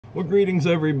Well, greetings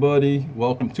everybody.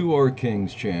 Welcome to our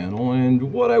King's channel.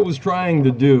 And what I was trying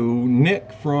to do,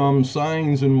 Nick from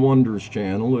Signs and Wonders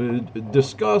channel,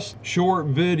 discussed short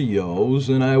videos,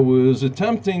 and I was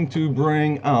attempting to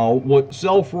bring out what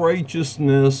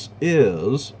self-righteousness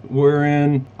is,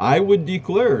 wherein I would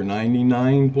declare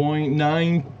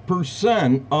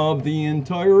 99.9% of the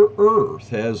entire earth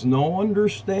has no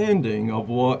understanding of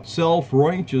what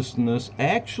self-righteousness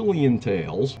actually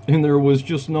entails, and there was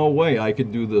just no way I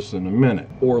could do this in a minute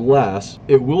or less.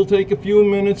 It will take a few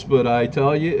minutes, but I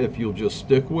tell you, if you'll just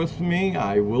stick with me,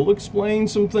 I will explain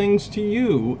some things to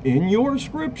you in your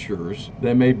scriptures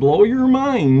that may blow your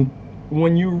mind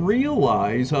when you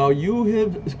realize how you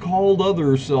have called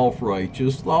others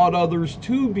self-righteous, thought others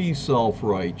to be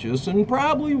self-righteous, and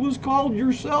probably was called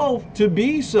yourself to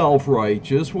be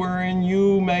self-righteous, wherein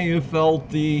you may have felt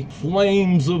the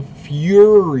flames of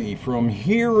fury from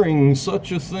hearing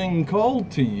such a thing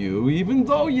called to you, even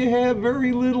though you have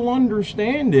very little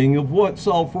understanding of what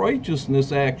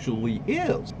self-righteousness actually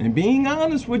is. And being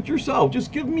honest with yourself,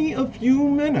 just give me a few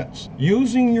minutes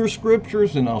using your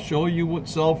scriptures and I'll show you what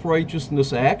self-righteousness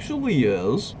actually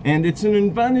is. And it's an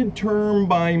invented term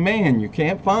by man. You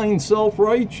can't find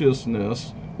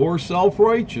self-righteousness or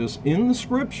self-righteous in the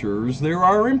scriptures. There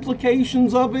are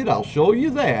implications of it, I'll show you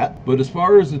that, but as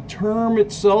far as the term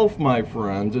itself, my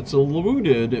friends, it's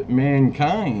eluded at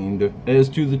mankind as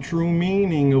to the true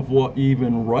meaning of what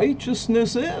even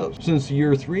righteousness is since the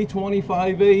year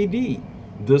 325 AD,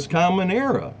 this common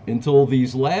era, until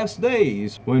these last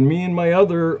days when me and my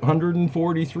other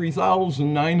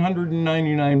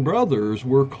 143,999 brothers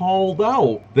were called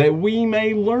out, that we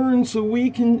may learn so we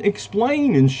can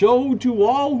explain and show to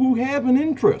all who have an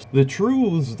interest the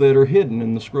truths that are hidden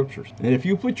in the scriptures. And if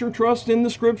you put your trust in the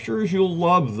scriptures, you'll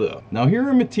love this. Now here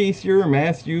in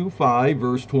Matthew 5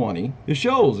 verse 20,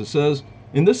 it says,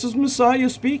 and this is Messiah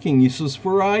speaking. He says,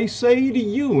 for I say to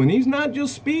you, and he's not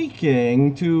just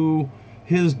speaking to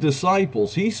his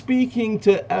disciples, he's speaking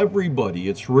to everybody.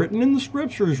 It's written in the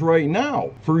scriptures right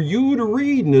now for you to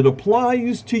read, and it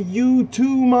applies to you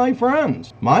too, my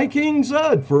friends. My king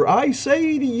said, for I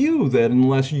say to you that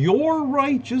unless your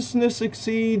righteousness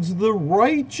exceeds the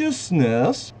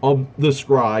righteousness of the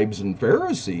scribes and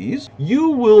Pharisees,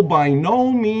 you will by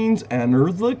no means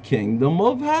enter the kingdom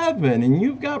of heaven. And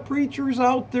you've got preachers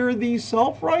out there, these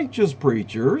self-righteous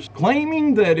preachers,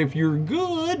 claiming that if you're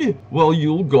good, well,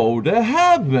 you'll go to heaven,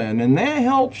 and that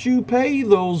helps you pay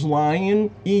those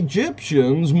lying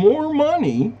Egyptians more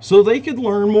money so they could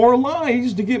learn more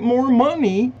lies to get more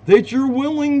money that you're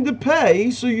willing to pay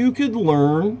so you could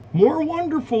learn more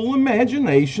wonderful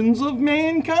imaginations of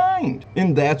mankind.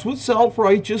 And that's what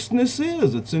self-righteousness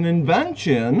is. It's an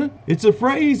invention. It's a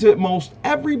phrase that most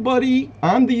everybody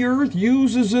on the earth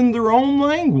uses in their own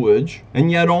language, and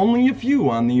yet only a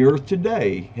few on the earth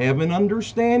today have an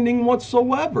understanding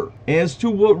whatsoever as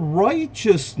to what righteousness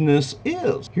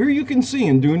is. Here you can see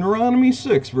in Deuteronomy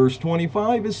 6 verse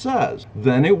 25 it says,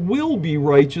 then it will be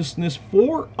righteousness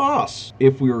for us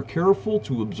if we are careful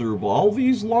to observe all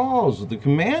these laws, the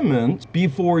commandments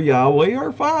before Yahweh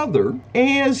our Father,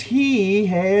 as he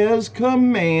has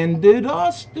commanded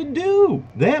us to do.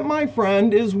 That, my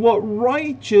friend, is what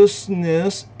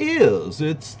righteousness is.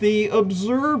 It's the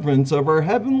observance of our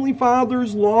Heavenly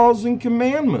Father's laws and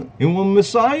commandments. And when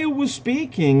Messiah was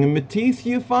speaking in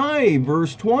Matthew 5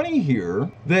 verse 20 here,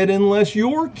 that unless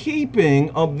your keeping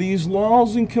of these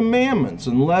laws and commandments,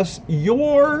 unless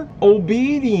your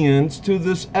obedience to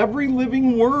this every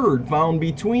living word found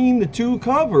between the two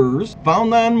covers,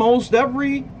 found on most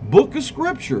every book of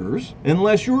scriptures,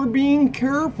 unless you're being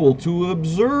careful to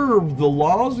observe the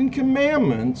laws and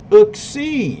commandments,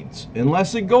 exceeds,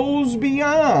 unless it goes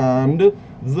beyond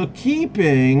the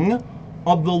keeping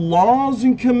of the laws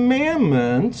and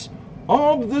commandments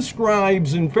of the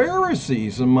scribes and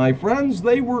Pharisees. And my friends,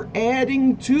 they were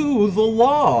adding to the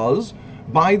laws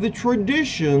by the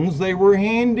traditions they were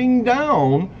handing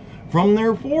down from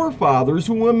their forefathers,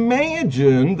 who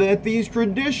imagined that these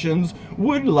traditions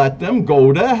would let them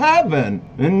go to heaven.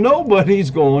 And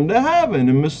nobody's going to heaven.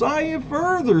 And Messiah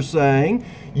further saying,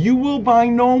 you will by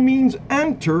no means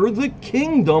enter the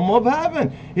kingdom of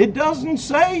heaven. It doesn't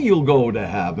say you'll go to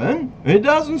heaven. It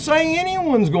doesn't say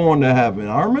anyone's going to heaven.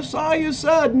 Our Messiah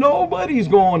said nobody's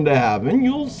going to heaven.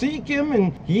 You'll seek him,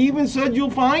 and he even said you'll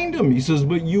find him. He says,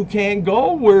 but you can't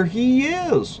go where he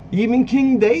is. Even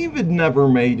King David never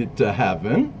made it to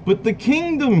heaven. But the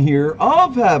kingdom here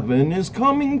of heaven is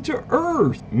coming to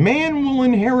earth. Man will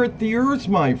inherit the earth,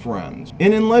 my friends.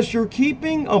 And unless you're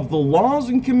keeping of the laws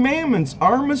and commandments,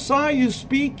 our our Messiah is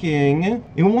speaking,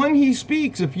 and when he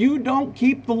speaks, if you don't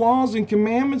keep the laws and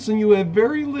commandments, and you have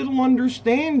very little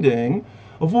understanding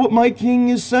of what my king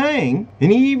is saying.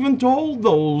 And he even told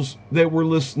those that were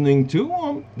listening to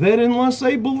him that unless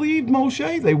they believed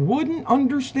Moshe, they wouldn't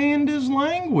understand his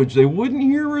language. They wouldn't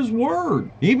hear his word.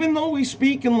 Even though he's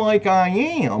speaking like I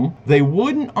am, they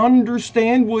wouldn't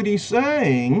understand what he's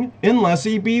saying unless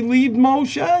he believed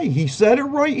Moshe. He said it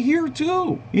right here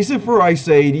too. He said, for I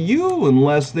say to you,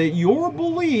 unless that your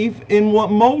belief in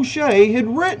what Moshe had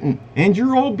written and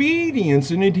your obedience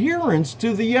and adherence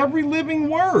to the every living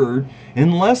word,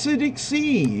 unless it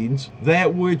exceeds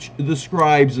that which the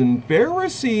scribes and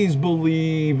Pharisees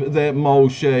believe that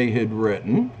Moshe had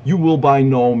written, you will by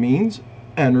no means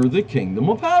enter the kingdom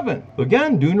of heaven.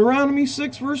 Again, Deuteronomy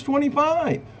 6 verse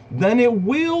 25. Then it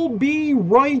will be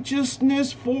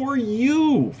righteousness for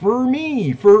you, for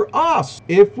me, for us,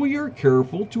 if we are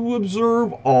careful to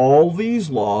observe all these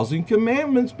laws and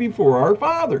commandments before our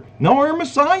Father. Now our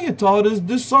Messiah taught his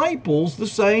disciples the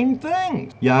same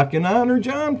things. Yachanan or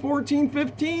John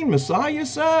 14:15, Messiah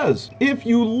says, if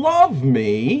you love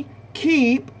me,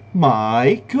 keep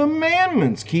my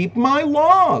commandments, keep my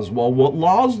laws. Well, what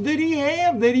laws did he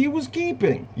have that he was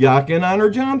keeping? Yachanan or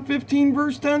John 15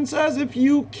 verse 10 says, if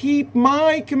you keep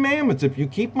my commandments, if you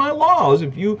keep my laws,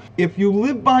 if you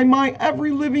live by my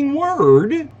every living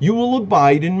word, you will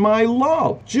abide in my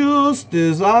love, just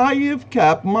as I have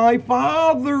kept my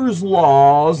Father's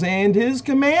laws and his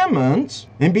commandments.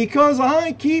 And because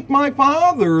I keep my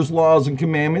Father's laws and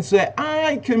commandments that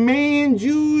I command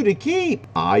you to keep,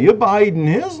 I abide in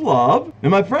his love.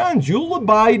 And my friends, you'll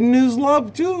abide in his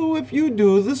love too if you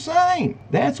do the same.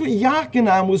 That's what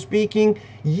Yachanan was speaking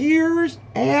years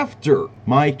after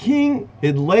my king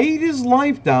had laid his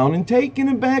life down and taken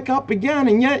it back up again.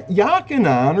 And yet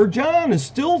Yachanan or John is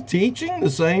still teaching the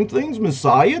same things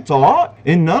Messiah taught,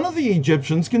 and none of the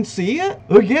Egyptians can see it.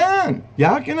 Again,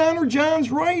 Yachanan or John's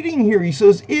writing here. He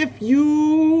says, if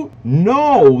you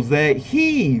know that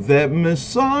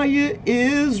Messiah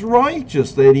is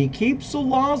righteous, that he keeps the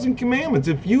laws and commandments,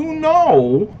 if you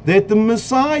know that the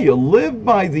Messiah lived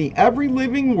by the every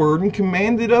living word and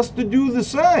commanded us to do the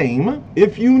same,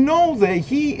 if you know that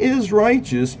he is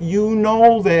righteous, you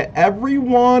know that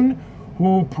everyone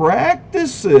who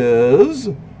practices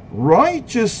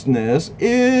righteousness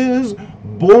is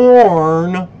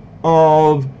born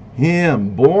of him.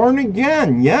 Born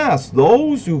again, yes,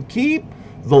 those who keep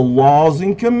the laws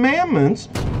and commandments,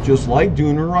 just like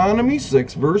Deuteronomy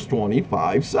 6 verse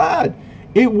 25 said.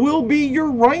 It will be your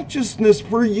righteousness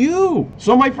for you.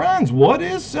 So my friends, what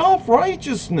is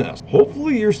self-righteousness?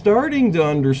 Hopefully you're starting to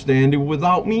understand it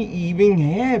without me even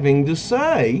having to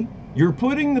say. You're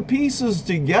putting the pieces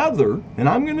together, and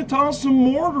I'm going to toss some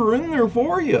mortar in there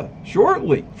for you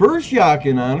shortly. First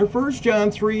Yachanan or 1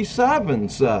 John 3:7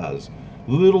 says,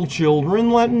 little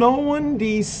children, let no one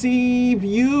deceive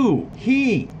you.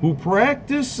 He who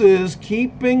practices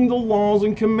keeping the laws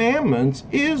and commandments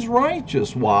is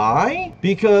righteous. Why?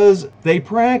 Because they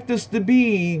practice to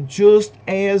be just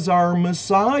as our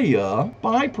Messiah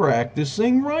by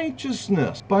practicing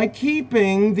righteousness, by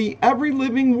keeping the every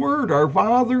living word our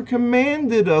Father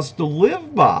commanded us to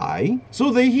live by,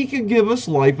 so that he could give us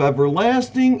life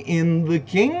everlasting in the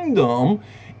kingdom,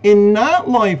 and not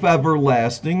life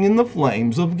everlasting in the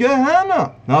flames of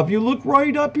Gehenna. Now, if you look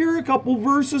right up here, a couple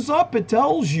verses up, it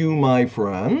tells you, my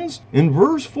friends, in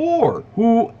verse 4,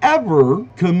 whoever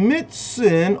commits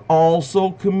sin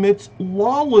also commits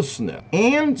lawlessness.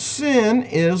 And sin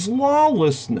is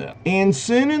lawlessness. And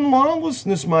sin and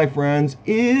lawlessness, my friends,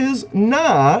 is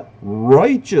not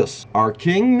righteous. Our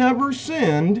King never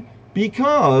sinned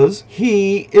because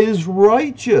he is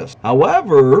righteous.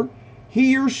 However,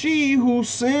 he or she who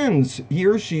sins, he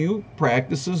or she who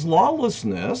practices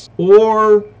lawlessness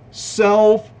or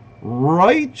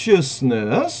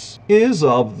self-righteousness is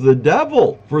of the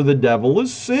devil. For the devil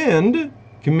has sinned,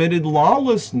 committed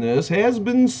lawlessness, has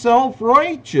been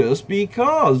self-righteous,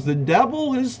 because the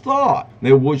devil has thought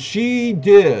that what she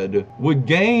did would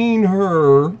gain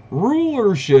her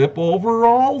rulership over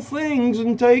all things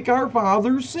and take our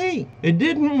Father's seat. It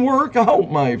didn't work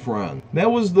out, my friend.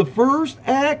 That was the first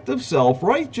act of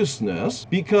self-righteousness,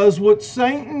 because what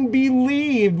Satan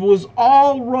believed was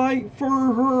all right for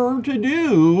her to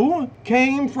do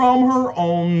came from her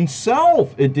own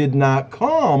self. It did not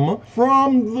come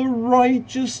from the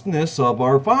righteousness of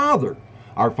our Father.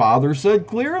 Our Father said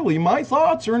clearly, my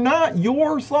thoughts are not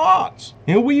your thoughts.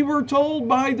 And we were told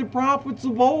by the prophets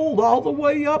of old, all the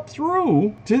way up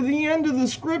through to the end of the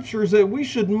scriptures, that we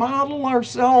should model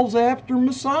ourselves after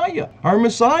Messiah. Our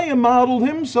Messiah modeled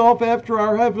himself after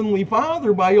our Heavenly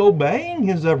Father by obeying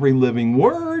his every living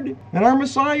word. And our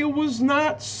Messiah was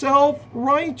not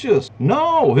self-righteous.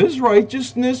 No, his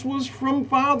righteousness was from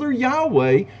Father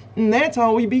Yahweh, and that's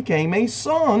how he became a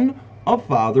son of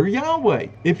Father Yahweh.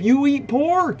 If you eat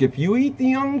pork, if you eat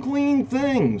the unclean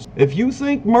things, if you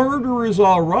think murder is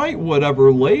all right,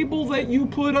 whatever label that you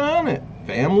put on it,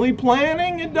 family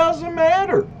planning, it doesn't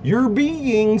matter. You're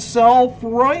being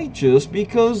self-righteous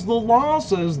because the law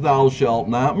says thou shalt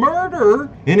not murder.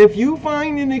 And if you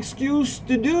find an excuse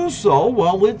to do so,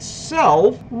 well, it's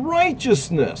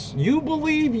self-righteousness. You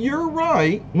believe you're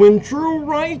right when true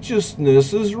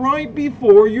righteousness is right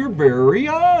before your very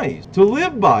eyes. To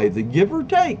live by the give or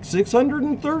take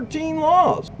 613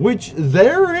 laws, which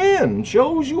therein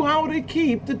shows you how to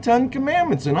keep the 10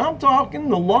 commandments. And I'm talking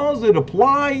the laws that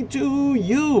apply to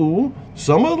you.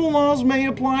 Some of the laws may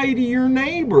apply to your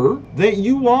neighbor that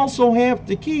you also have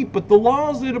to keep, but the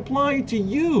laws that apply to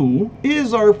you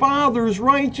is our Father's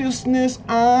righteousness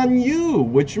on you,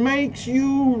 which makes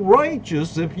you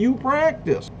righteous if you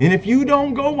practice. And if you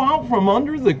don't go out from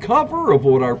under the cover of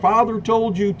what our Father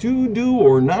told you to do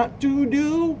or not to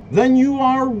do, then you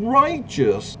are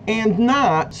righteous and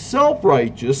not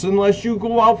self-righteous unless you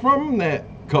go out from that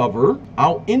cover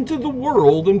out into the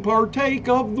world and partake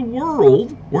of the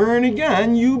world, wherein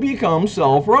again you become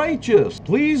self-righteous.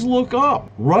 Please look up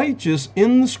righteous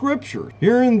in the scripture.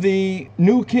 Here in the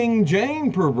New King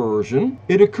James Version,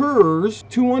 it occurs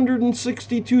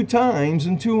 262 times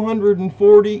in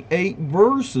 248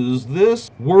 verses,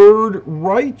 this word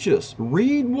righteous.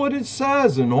 Read what it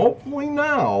says, and hopefully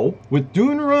now with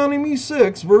Deuteronomy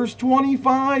 6 verse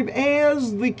 25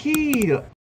 as the key.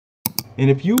 And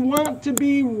if you want to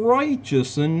be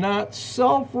righteous and not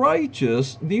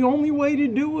self-righteous, the only way to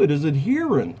do it is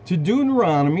adherent to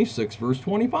Deuteronomy 6 verse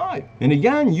 25. And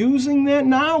again, using that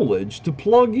knowledge to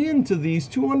plug into these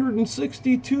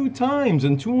 262 times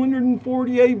and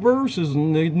 248 verses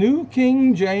in the New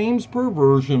King James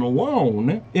Version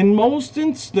alone, in most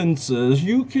instances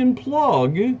you can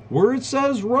plug where it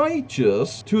says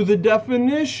righteous to the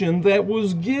definition that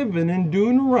was given in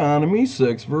Deuteronomy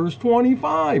 6 verse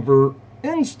 25, or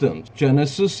instance,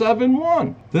 Genesis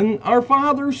 7:1. Then our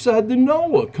Father said to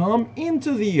Noah, come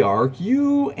into the ark,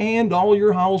 you and all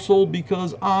your household,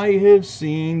 because I have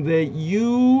seen that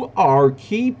you are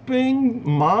keeping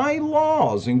my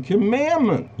laws and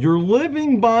commandments. You're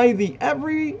living by the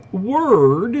every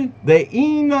word that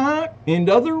Enoch and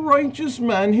other righteous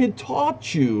men had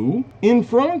taught you in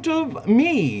front of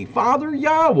me, Father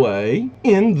Yahweh,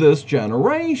 in this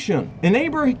generation. And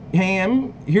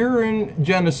Abraham, here in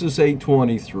Genesis 8:23,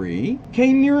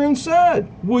 came near and said,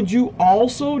 would you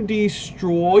also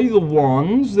destroy the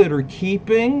ones that are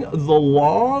keeping the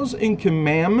laws and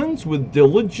commandments with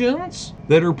diligence,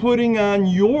 that are putting on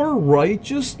your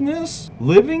righteousness,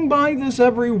 living by this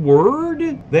every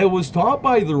word that was taught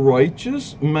by the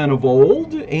righteous men of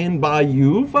old and by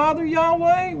you, Father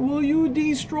Yahweh? Will you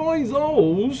destroy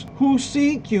those who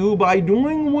seek you by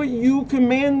doing what you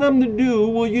command them to do?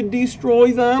 Will you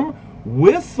destroy them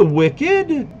with the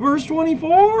wicked? Verse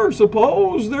 24,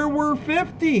 suppose there were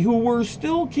 50 who were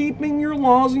still keeping your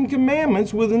laws and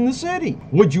commandments within the city.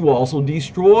 Would you also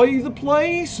destroy the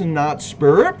place and not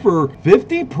spare it for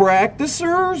 50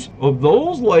 practicers of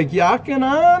those like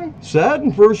Yachanan said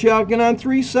in 1 Yachanan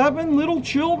 3:7? Little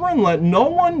children, let no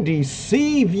one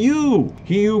deceive you.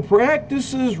 He who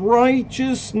practices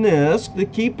righteousness, the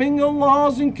keeping of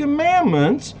laws and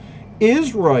commandments,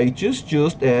 is righteous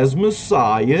just as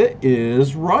Messiah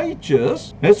is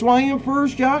righteous. That's why in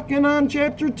 1 Yachanan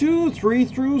chapter 2, 3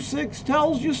 through 6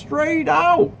 tells you straight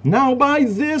out. Now by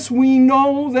this we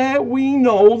know that we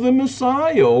know the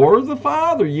Messiah, or the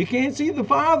Father. You can't see the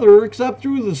Father except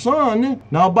through the Son.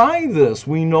 Now by this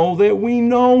we know that we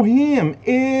know him,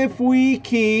 if we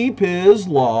keep his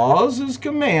laws, his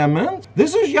commandments.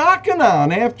 This is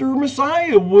Yachanan after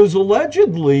Messiah was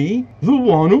allegedly the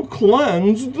one who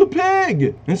cleansed the pig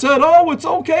and said, oh, it's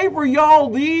okay for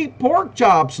y'all to eat pork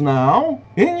chops now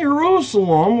in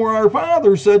Jerusalem, where our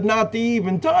Father said not to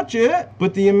even touch it.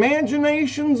 But the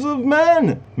imaginations of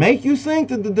men make you think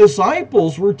that the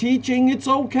disciples were teaching it's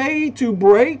okay to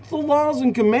break the laws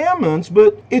and commandments,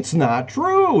 but it's not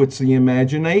true. It's the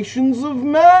imaginations of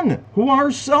men who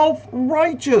are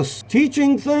self-righteous,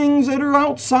 teaching things that are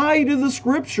outside of the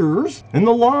scriptures and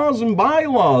the laws and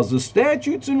bylaws, the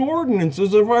statutes and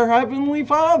ordinances of our Heavenly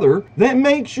Father, Father that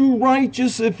makes you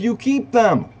righteous if you keep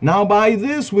them. Now by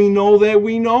this we know that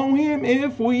we know him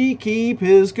if we keep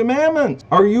his commandments.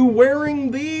 Are you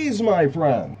wearing these, my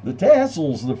friend? The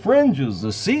tassels, the fringes,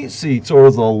 the seats,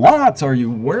 or the lots, are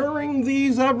you wearing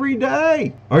these every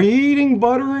day? Are you eating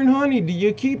butter and honey? Do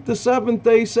you keep the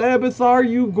seventh-day Sabbath? Are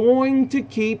you going to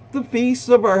keep the feasts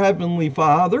of our Heavenly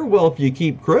Father? Well, if you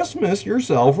keep Christmas, you're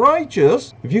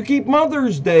self-righteous. If you keep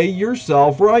Mother's Day, you're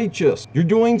self-righteous. You're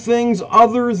doing things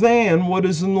other than what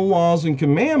is in the laws and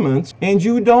commandments, and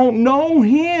you don't know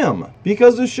him.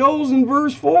 Because it shows in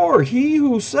verse 4, he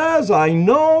who says, I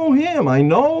know him, I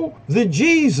know the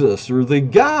Jesus, or the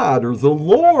God, or the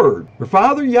Lord, or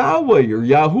Father Yahweh, or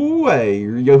Yahuwah,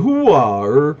 or Yahuwah,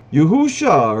 or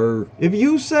Yahusha, or if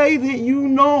you say that you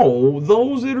know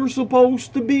those that are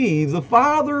supposed to be the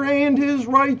Father and his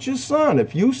righteous Son,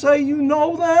 if you say you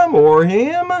know them or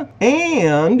him,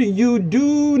 and you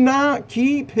do not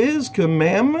keep his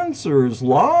commandments or his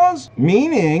laws,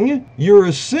 meaning you're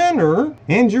a sinner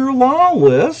and you're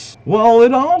lawless, well,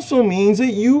 it also means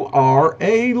that you are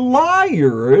a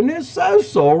liar, and it says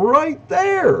so right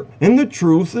there. And the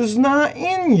truth is not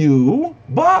in you,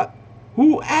 but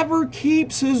whoever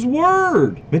keeps his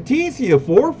word. Matthew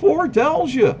 4:4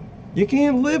 tells you, you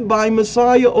can't live by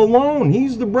Messiah alone.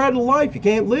 He's the bread of life. You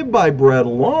can't live by bread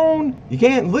alone. You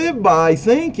can't live by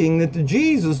thinking that the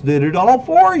Jesus did it all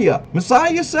for you.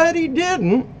 Messiah said he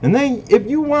didn't. And then if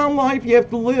you want life, you have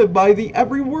to live by the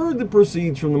every word that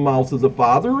proceeds from the mouth of the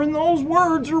Father. And those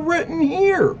words are written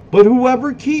here. But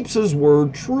whoever keeps his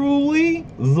word, truly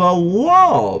the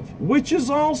love, which is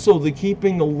also the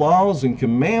keeping the laws and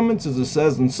commandments, as it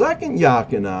says in 2nd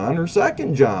Yachanan or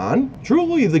 2nd John,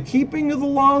 truly the keeping of the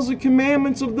laws and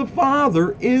commandments of the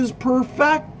Father is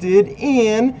perfected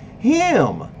in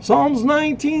him. Psalms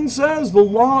 19 says the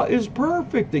law is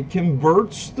perfect. It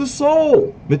converts the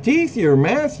soul.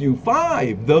 Matthew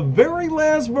 5, the very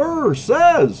last verse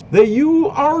says that you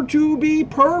are to be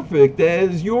perfect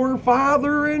as your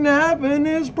Father in heaven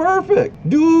is perfect.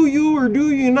 Do you or do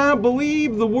you not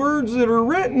believe the words that are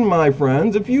written, my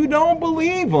friends? If you don't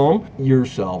believe them, you're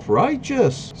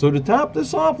self-righteous. So to top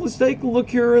this off, let's take a look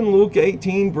here in Luke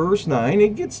 18 verse 9.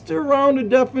 It gets to around a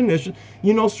definition,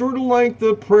 sort of like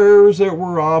the prayers that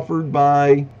were offered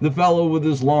by the fellow with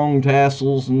his long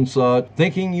tassels and such,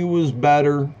 thinking he was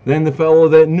better than the fellow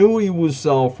that knew he was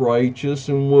self-righteous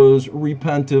and was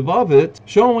repentive of it,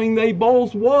 showing they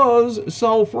both was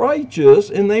self-righteous,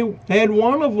 and they had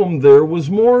one of them there was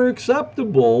more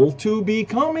acceptable to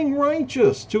becoming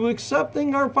righteous, to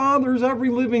accepting our Father's every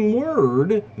living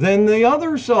word, than the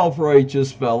other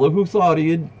self-righteous fellow who thought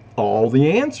he had all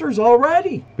the answers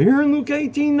already. But here in Luke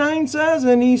 18:9 says,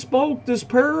 and he spoke this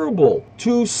parable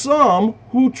to some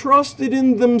who trusted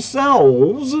in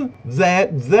themselves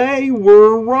that they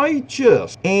were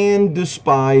righteous and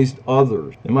despised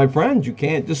others. And my friends, you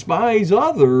can't despise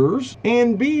others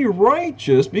and be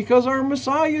righteous, because our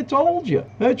Messiah told you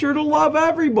that you're to love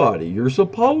everybody. You're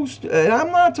supposed to, and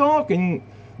I'm not talking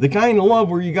the kind of love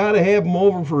where you got to have them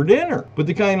over for dinner, but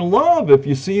the kind of love, if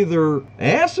you see their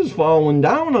asses falling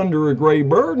down under a gray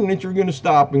burden, that you're going to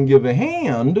stop and give a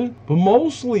hand. But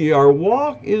mostly our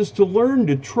walk is to learn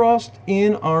to trust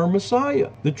in our Messiah,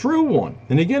 the true one.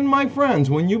 And again, my friends,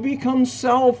 when you become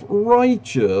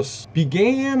self-righteous,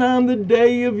 began on the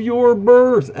day of your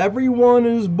birth. Everyone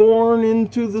is born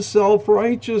into the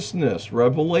self-righteousness.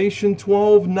 Revelation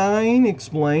 12:9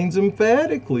 explains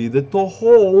emphatically that the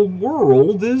whole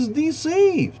world is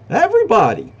deceived.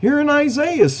 Everybody. Here in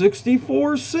Isaiah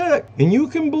 64:6. And you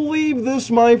can believe this,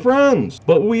 my friends,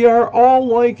 but we are all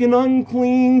like an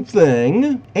unclean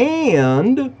thing,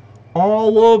 and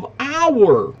all of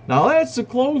our. Now that's the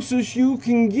closest you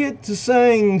can get to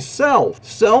saying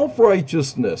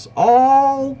self-righteousness.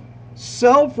 All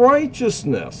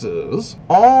self-righteousnesses,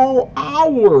 all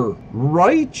our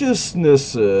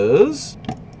righteousnesses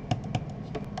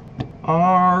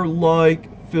are like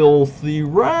filthy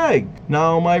rag.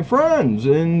 Now, my friends,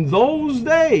 in those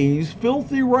days,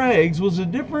 filthy rags was a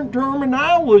different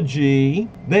terminology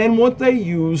than what they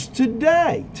use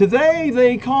today. Today,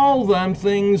 they call them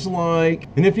things like,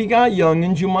 and if you got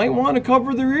youngins, you might want to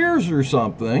cover their ears or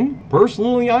something.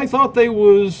 Personally, I thought they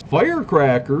was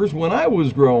firecrackers when I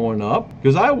was growing up,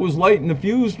 because I was lighting the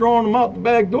fuse, throwing them out the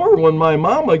back door when my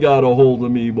mama got a hold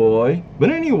of me, boy. But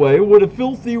anyway, what a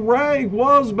filthy rag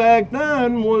was back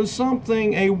then was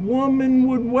something, a woman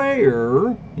would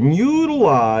wear and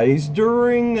utilize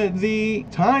during the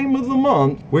time of the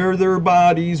month where their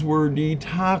bodies were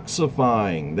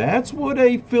detoxifying. That's what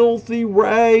a filthy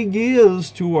rag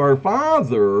is to our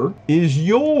Father, is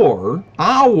your,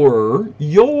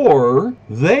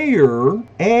 their,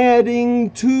 adding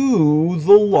to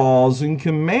the laws and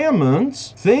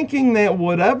commandments, thinking that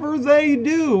whatever they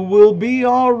do will be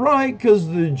all right because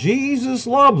the Jesus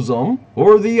loves them,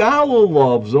 or the Allah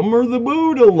loves them, or the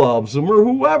Buddha loves them, or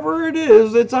whoever it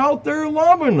is that's out there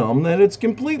loving them, that it's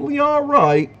completely all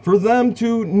right for them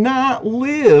to not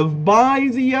live by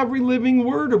the every living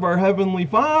word of our Heavenly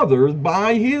Father,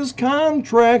 by His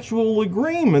contractual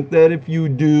agreement that if you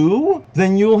do,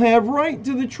 then you'll have right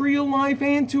to the tree of life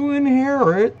and to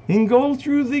inherit and go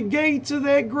through the gates of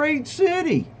that great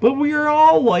city. But we are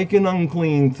all like an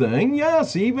unclean thing.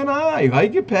 Yes, even I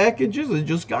get packages. I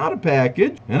just got a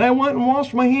package, and I went and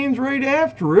washed my hands right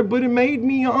after it, but it made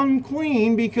me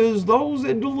unclean because those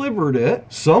that delivered it,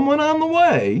 someone on the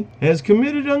way, has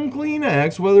committed unclean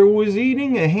acts, whether it was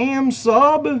eating a ham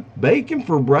sub, bacon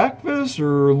for breakfast,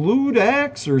 or lewd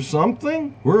acts or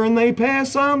something, wherein they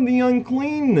pass on the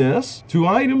uncleanness to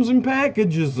items and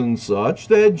packages and such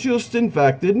that just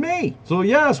infected me. So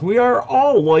yes, we are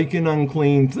all like an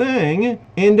unclean thing,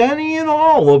 and any and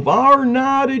all of our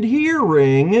not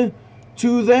adhering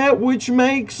to that which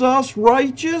makes us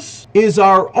righteous is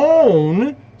our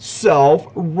own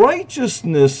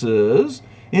self-righteousnesses,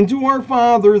 and to our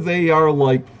Father they are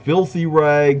like filthy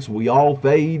rags. We all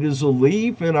fade as a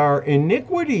leaf, and our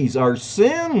iniquities, our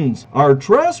sins, our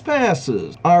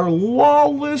trespasses, our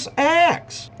lawless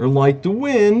acts are like the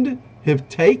wind, have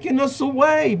taken us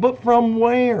away. But from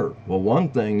where? Well, one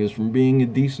thing is from being a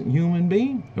decent human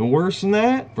being, and worse than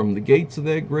that, from the gates of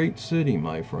that great city,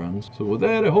 my friends. So with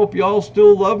that, I hope you all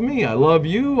still love me. I love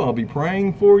you. I'll be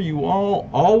praying for you all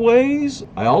always.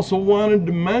 I also wanted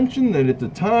to mention that at the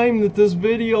time that this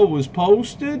video was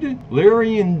posted,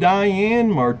 Larry and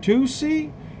Diane Martucci,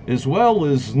 as well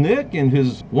as Nick and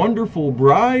his wonderful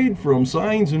bride from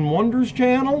Signs and Wonders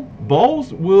channel,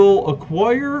 both will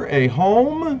acquire a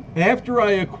home after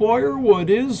I acquire what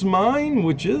is mine,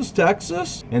 which is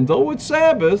Texas. And though it's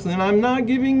Sabbath, and I'm not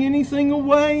giving anything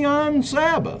away on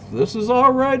Sabbath, this has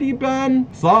already been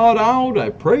thought out.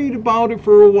 I prayed about it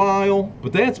for a while,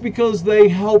 but that's because they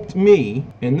helped me.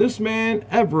 And this man,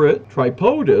 Everett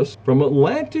Tripodis, from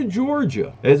Atlanta,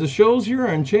 Georgia, as it shows here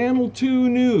on Channel 2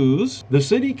 News, the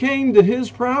city came to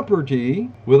his property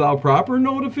without proper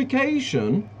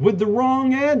notification with the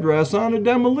wrong address on a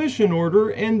demolition order,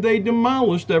 and they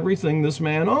demolished everything this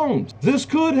man owns. This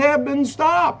could have been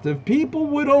stopped if people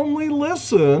would only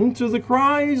listen to the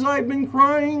cries I've been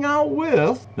crying out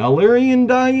with. Now, Larry and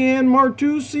Diane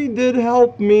Martucci did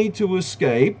help me to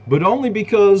escape, but only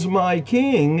because my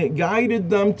king guided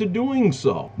them to doing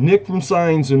so. Nick from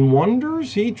Signs and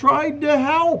Wonders, he tried to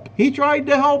help. He tried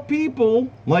to help people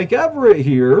like Everett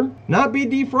here not be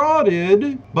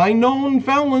defrauded by known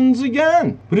felons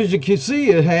again. But as you can see,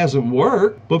 it hasn't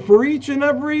worked. But for each and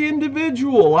every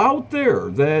individual out there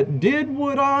that did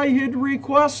what I had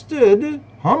requested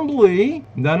humbly,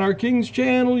 on our King's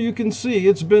channel, you can see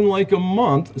it's been like a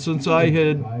month since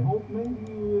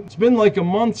it's been like a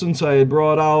month since I had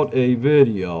brought out a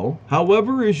video.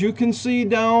 However, as you can see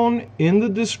down in the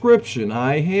description,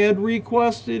 I had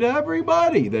requested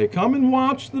everybody that come and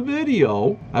watch the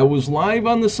video. I was live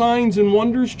on the Signs and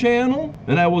Wonders channel,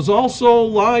 and I was also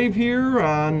live here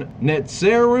on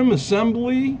Netzarim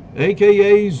Assembly,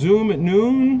 aka Zoom at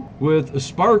Noon, with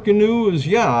Sparkanu as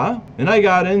Yah, and I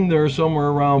got in there somewhere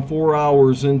around 4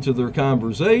 hours into their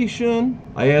conversation.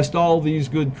 I asked all these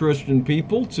good Christian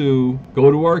people to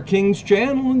go to our King's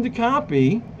channel and to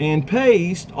copy and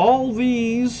paste all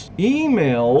these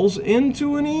emails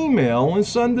into an email and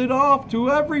send it off to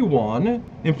everyone.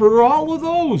 And for all of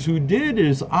those who did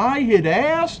as I had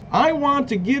asked, I want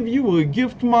to give you a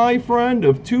gift, my friend,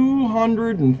 of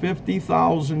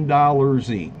 $250,000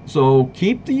 each. So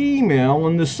keep the email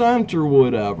in the center,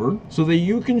 whatever, so that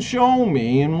you can show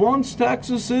me. And once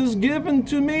Texas is given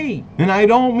to me, and I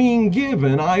don't mean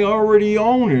given, I already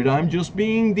own it. I'm just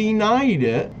being denied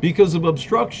it because of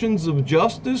obstructions of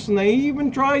justice, and they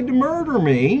even tried to murder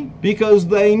me because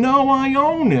they know I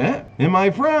own it. And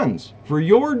my friends, for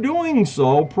your doing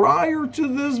so prior to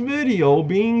this video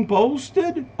being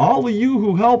posted. All of you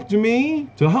who helped me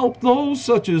to help those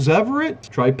such as Everett,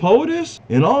 Tripodis,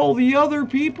 and all the other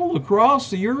people across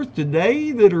the earth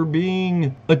today that are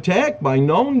being attacked by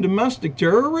known domestic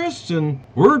terrorists, and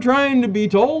we're trying to be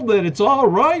told that it's all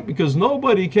right because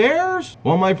nobody cares.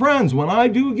 Well, my friends, when I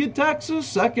do get Texas,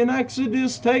 second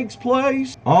exodus takes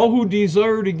place. All who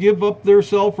desire to give up their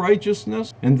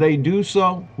self-righteousness, and they do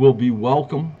so, will be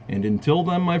welcome. And until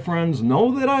then, my friends,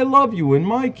 know that I love you. In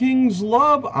my King's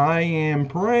love, I am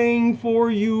praying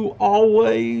for you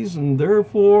always. And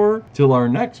therefore, till our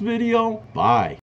next video, bye.